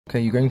Okay,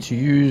 you're going to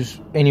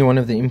use any one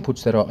of the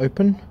inputs that are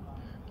open.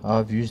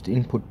 I've used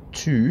input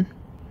 2,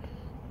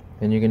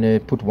 and you're going to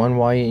put one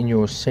wire in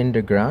your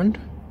sender ground,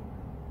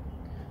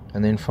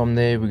 and then from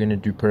there we're going to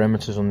do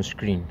parameters on the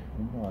screen.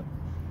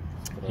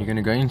 You're going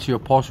to go into your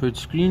password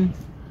screen,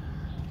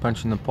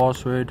 punch in the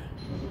password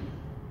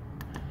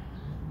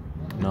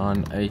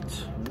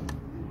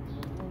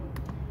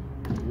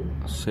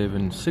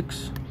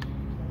 9876.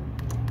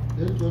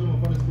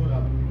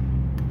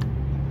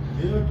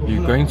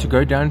 You're going to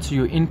go down to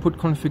your input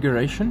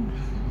configuration,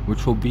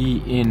 which will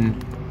be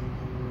in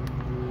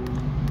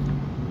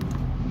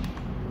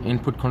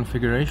input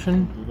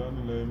configuration.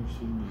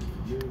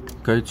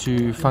 Go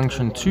to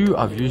function 2.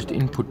 I've used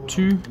input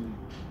 2.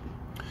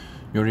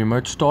 Your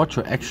remote start,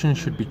 your action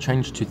should be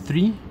changed to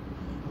 3,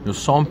 your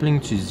sampling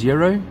to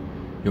 0,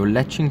 your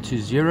latching to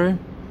 0,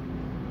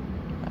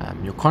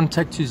 your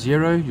contact to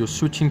 0, your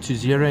switching to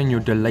 0, and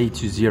your delay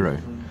to 0.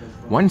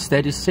 Once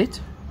that is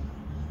set,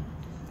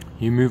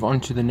 you move on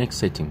to the next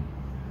setting.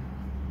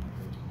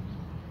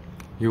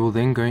 You will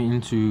then go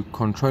into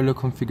controller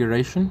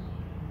configuration.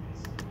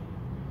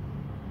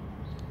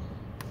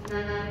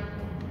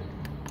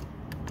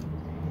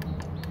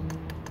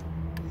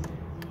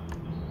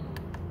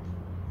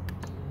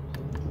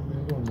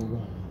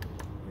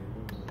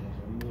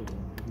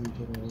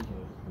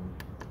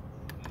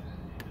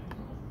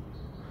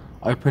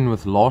 Open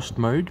with last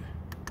mode,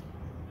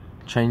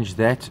 change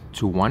that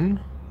to 1.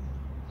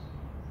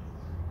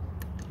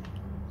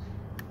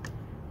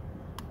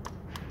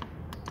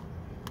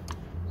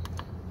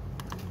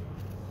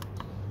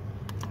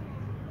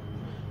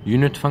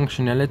 Unit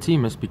functionality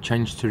must be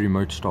changed to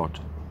remote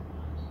start.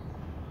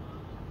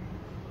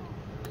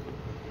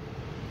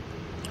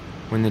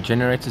 When the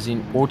generator is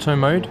in auto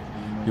mode,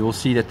 you will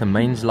see that the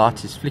mains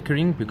light is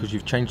flickering because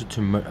you've changed it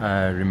to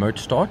remote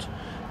start.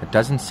 It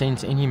doesn't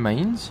sense any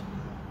mains,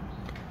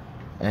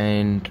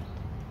 and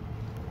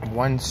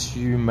once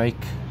you make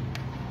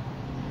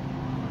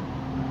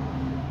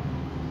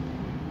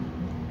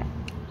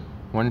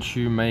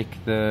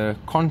the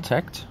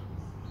contact,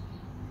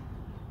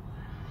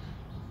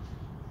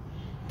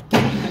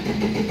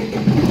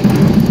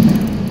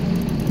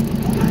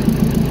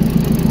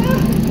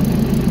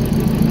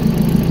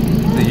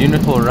 the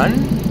unit will run.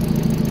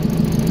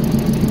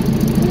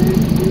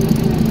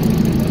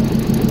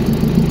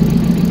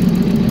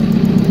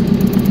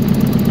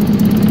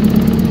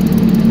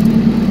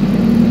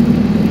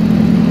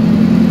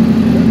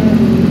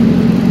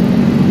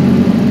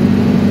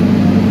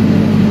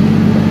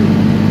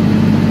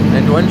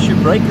 And once you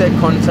break that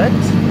contact,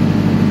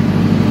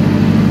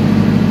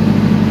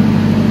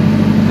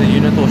 the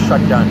unit will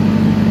shut down.